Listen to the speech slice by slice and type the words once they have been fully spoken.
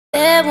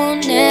There will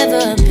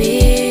never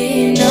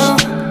be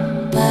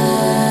nobody.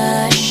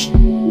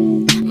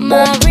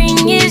 My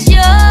ring is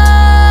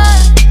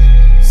yours.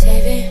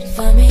 Save it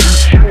for me.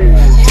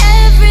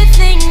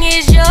 Everything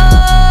is yours.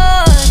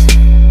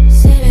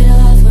 Save it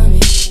all for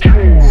me.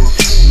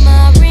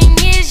 My ring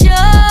is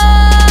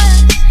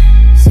yours.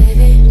 Save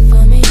it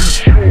for me.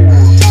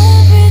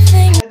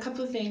 Everything. A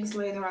couple of things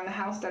laying around the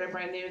house that are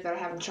brand new that I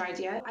haven't tried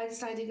yet. I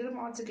decided to get them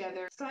all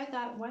together. So I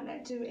thought, why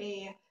not do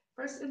a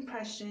first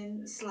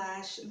impression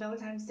 /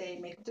 Valentine's Day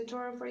makeup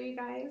tutorial for you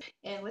guys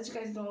and let you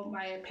guys know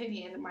my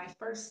opinion, my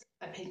first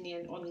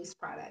opinion on these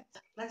products.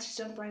 Let's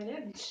jump right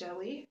in, shall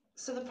we?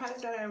 So the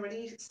product that I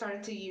already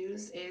started to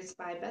use is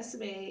by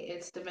Besame.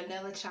 It's the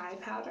Vanilla Chai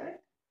Powder.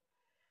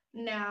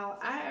 Now,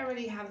 I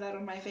already have that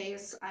on my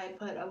face. I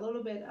put a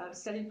little bit of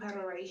setting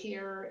powder right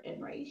here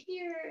and right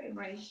here and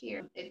right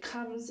here. It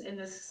comes in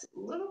this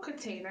little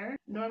container.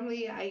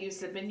 Normally, I use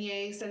the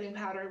Beignet setting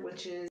powder,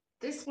 which is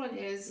this one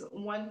is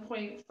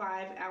 1.5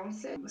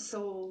 ounces,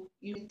 so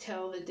you can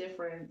tell the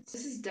difference.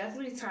 This is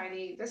definitely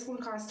tiny. This one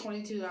costs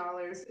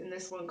 $22 and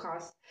this one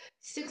costs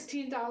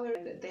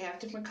 $16. They have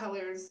different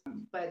colors,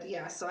 but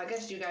yeah, so I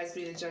guess you guys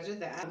be the judge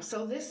of that.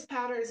 So this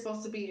powder is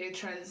supposed to be a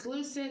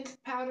translucent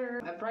powder,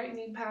 a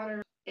brightening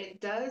powder. It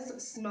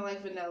does smell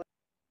like vanilla.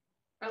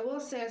 I will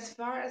say, as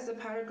far as the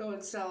powder go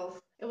itself,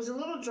 it was a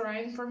little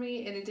drying for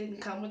me and it didn't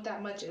come with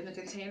that much in the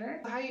container.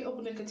 How you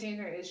open the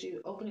container is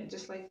you open it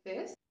just like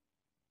this.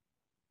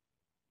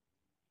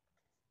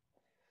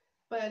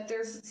 But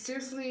there's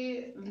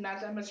seriously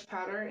not that much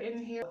powder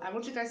in here. I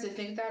want you guys to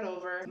think that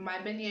over. My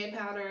Beignet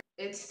powder,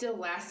 it's still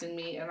lasting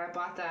me, and I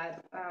bought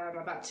that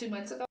about 2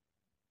 months ago.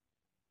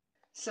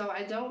 So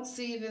I don't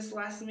see this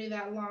lasting me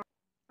that long.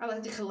 I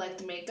like to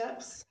collect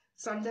makeups.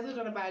 So I'm definitely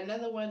going to buy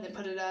another one and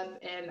put it up,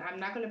 and I'm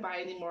not going to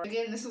buy any more.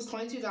 Again, this was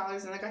 $22,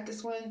 and I got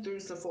this one through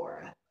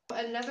Sephora.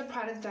 Another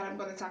product that I'm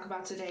going to talk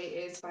about today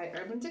is by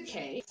Urban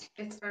Decay.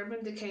 It's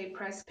Urban Decay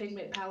Pressed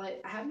Pigment Palette.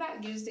 I have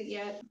not used it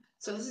yet,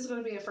 so this is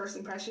going to be a first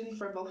impression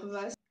for both of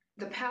us.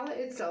 The palette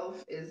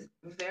itself is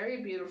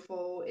very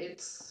beautiful.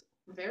 It's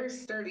very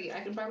sturdy. I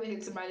can probably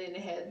hit somebody in the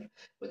head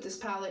with this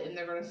palette and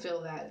they're going to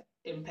feel that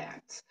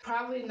impact.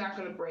 Probably not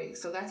going to break.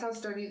 So that's how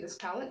sturdy this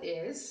palette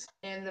is.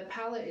 And the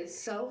palette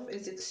itself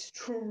is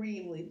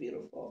extremely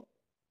beautiful.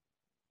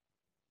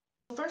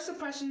 First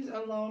impressions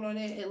alone on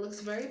it, it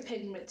looks very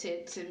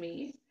pigmented to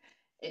me.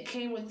 It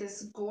came with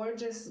this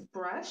gorgeous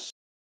brush.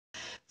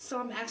 So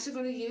I'm actually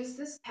going to use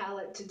this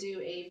palette to do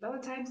a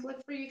Valentine's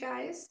look for you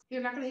guys.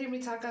 You're not going to hear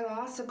me talk at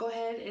all, so go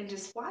ahead and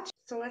just watch.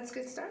 So let's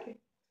get started.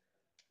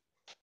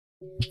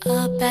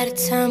 Up at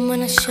a time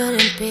when I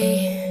shouldn't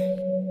be,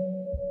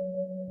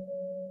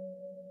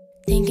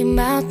 thinking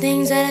about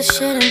things that I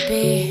shouldn't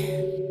be.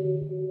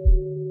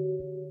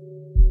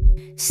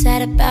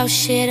 Sad about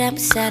shit I've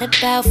been sad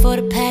about for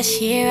the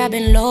past year. I've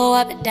been low,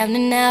 I've been down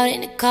and out,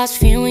 and it costs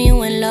feeling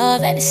you in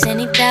love. Had this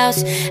any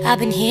doubts, I've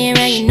been here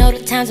and you know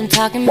the times I'm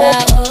talking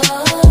about.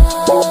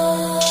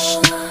 Oh,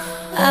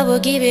 I will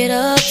give it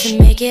up to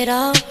make it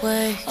all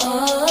work.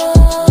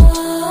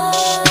 Oh,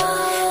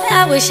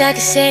 I wish I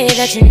could say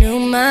that you knew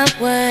my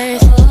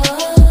worth.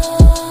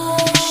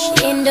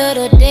 End of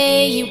the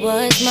day, you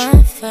was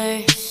my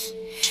first.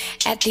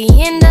 At the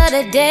end of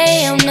the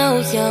day, I'll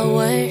know your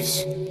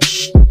worst.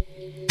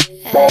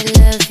 I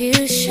love you,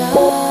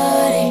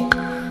 shawty,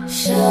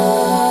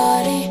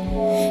 shawty.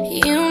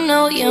 You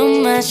know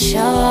you're my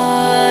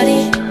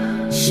shawty,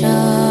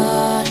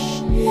 shawty.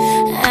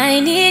 I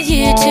need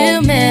you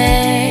to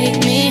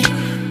make me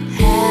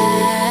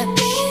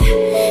happy.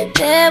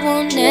 There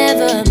will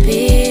never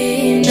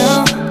be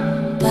nobody.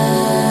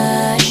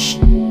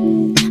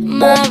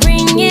 My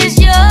ring is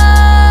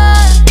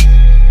yours.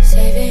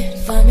 Save it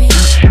for me.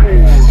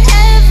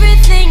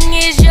 Everything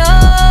is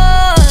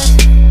yours.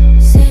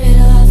 Save it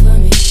all for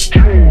me.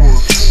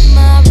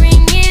 My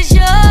ring is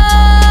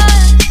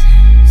yours.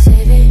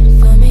 Save it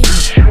for me.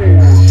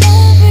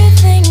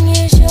 Everything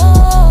is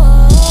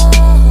yours.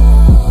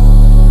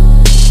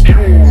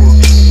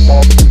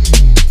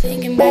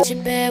 Thinking about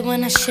your bed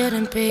when I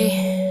shouldn't be.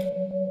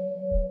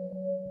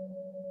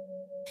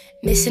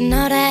 Missing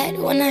all that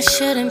when I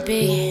shouldn't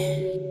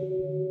be.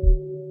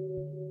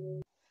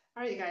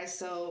 Alright, you guys,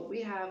 so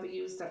we have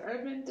used the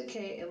Urban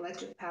Decay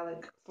Electric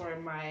Palette for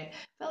my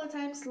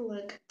Valentine's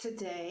look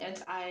today,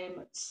 and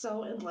I'm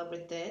so in love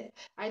with it.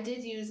 I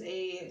did use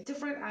a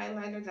different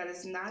eyeliner that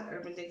is not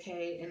Urban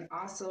Decay, and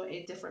also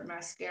a different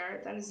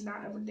mascara that is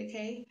not Urban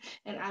Decay,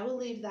 and I will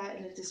leave that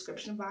in the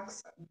description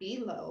box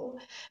below.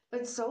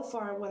 But so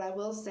far, what I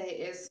will say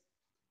is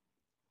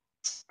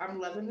I'm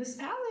loving this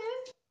palette.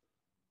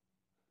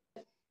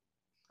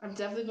 I'm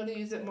definitely going to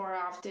use it more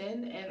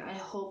often, and I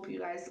hope you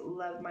guys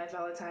love my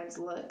Valentine's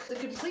look. To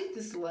complete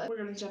this look, we're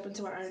going to jump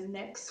into our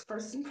next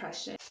first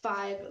impression,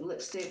 5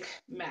 lipstick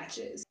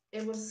matches.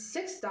 It was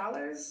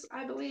 $6,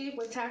 I believe,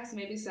 with tax,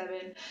 maybe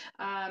 7.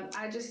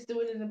 I just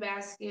threw it in the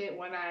basket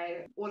when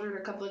I ordered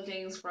a couple of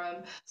things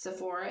from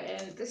Sephora,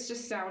 and this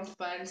just sounds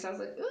fun, so I was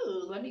like,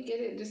 ooh, let me get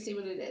it and just see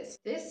what it is.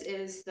 This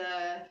is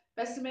the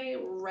Besame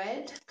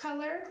red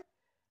color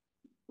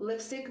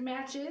lipstick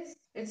matches.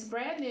 It's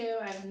brand new.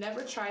 I've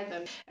never tried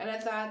them. And I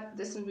thought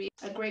this would be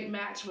a great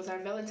match with our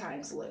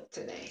Valentine's look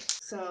today.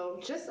 So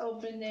just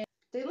open it.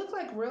 They look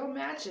like real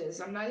matches.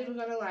 I'm not even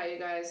gonna lie, you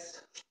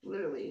guys.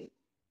 Literally.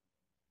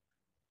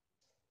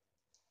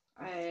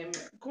 I'm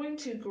going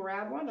to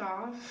grab one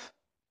off.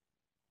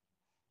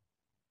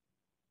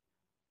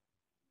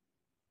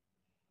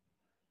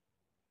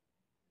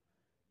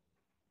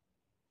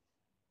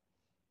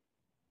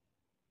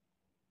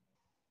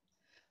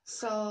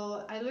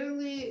 So I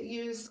literally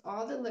used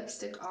all the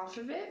lipstick off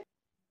of it.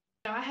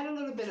 Now I had a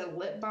little bit of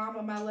lip balm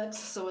on my lips,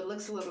 so it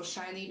looks a little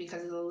shiny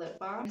because of the lip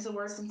balm. So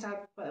wear some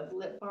type of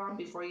lip balm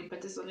before you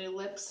put this on your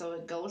lips so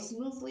it goes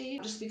smoothly,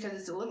 just because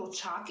it's a little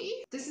chalky.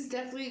 This is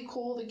definitely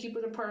cool to keep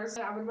in a purse.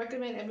 I would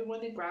recommend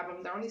everyone to grab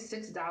them. They're only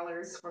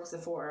 $6 from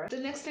Sephora. The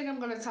next thing I'm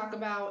going to talk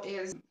about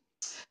is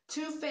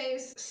Too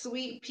Faced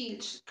Sweet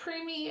Peach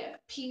Creamy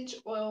Peach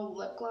Oil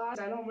Lip Gloss.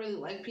 I don't really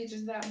like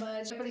peaches that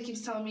much. Everybody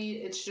keeps telling me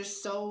it's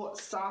just so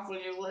soft on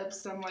your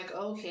lips. I'm like,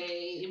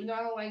 okay, even though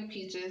I don't like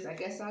peaches, I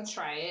guess I'll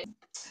try it.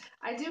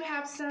 I do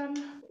have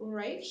some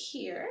right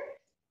here.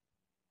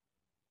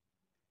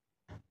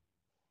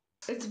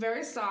 It's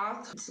very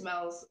soft. It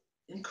smells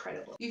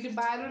incredible. You can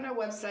buy it on their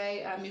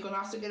website. You can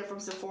also get it from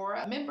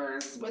Sephora.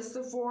 Members with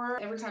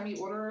Sephora, every time you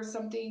order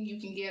something,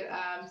 you can get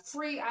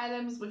free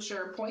items with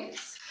your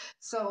points.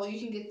 So you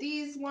can get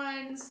these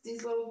ones,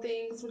 these little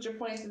things with your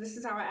points. And this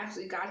is how I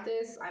actually got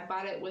this. I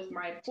bought it with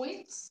my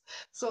points.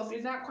 So if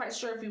you're not quite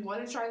sure if you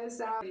want to try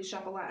this out, you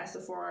shop a lot at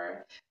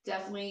Sephora,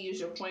 definitely use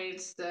your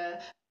points to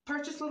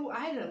purchase little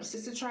items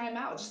just to try them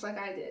out, just like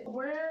I did.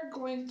 We're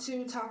going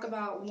to talk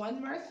about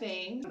one more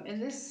thing,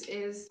 and this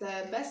is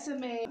the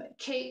Besame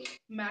Cake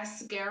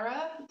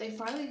Mascara. They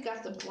finally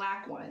got the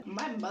black one.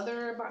 My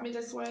mother bought me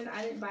this one.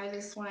 I didn't buy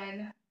this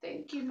one.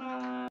 Thank you,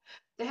 Mom.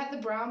 They had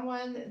the brown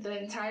one the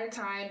entire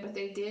time, but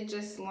they did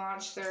just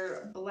launch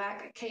their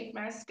black cake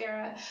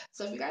mascara.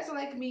 So if you guys are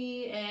like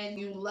me and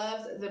you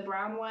loved the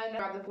brown one,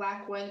 grab the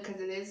black one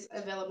because it is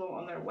available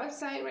on their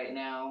website right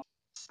now.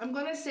 I'm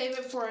going to save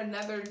it for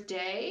another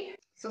day.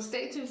 So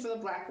stay tuned for the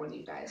black one,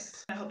 you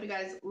guys. I hope you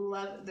guys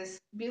love this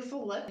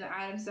beautiful look and the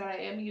items that I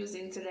am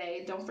using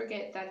today. Don't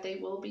forget that they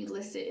will be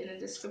listed in the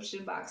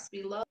description box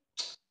below.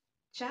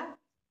 Ciao.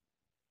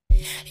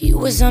 You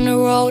was on the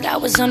road, I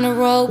was on the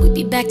road. We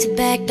be back to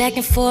back, back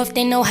and forth.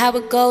 They know how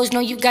it goes.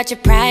 Know you got your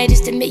pride.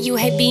 Just admit you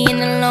hate being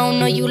alone.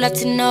 Know you love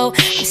to know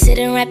I'm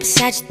sitting right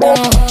beside your throne.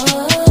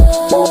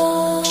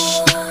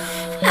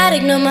 I'd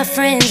ignore my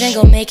friends and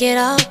go make it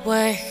all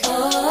work.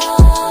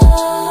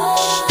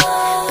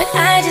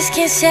 I just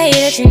can't say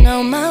that you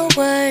know my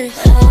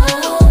worth.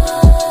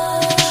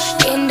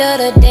 End of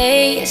the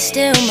day, you're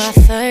still my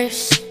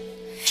first.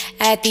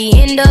 At the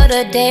end of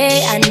the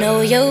day, I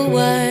know your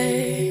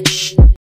worth.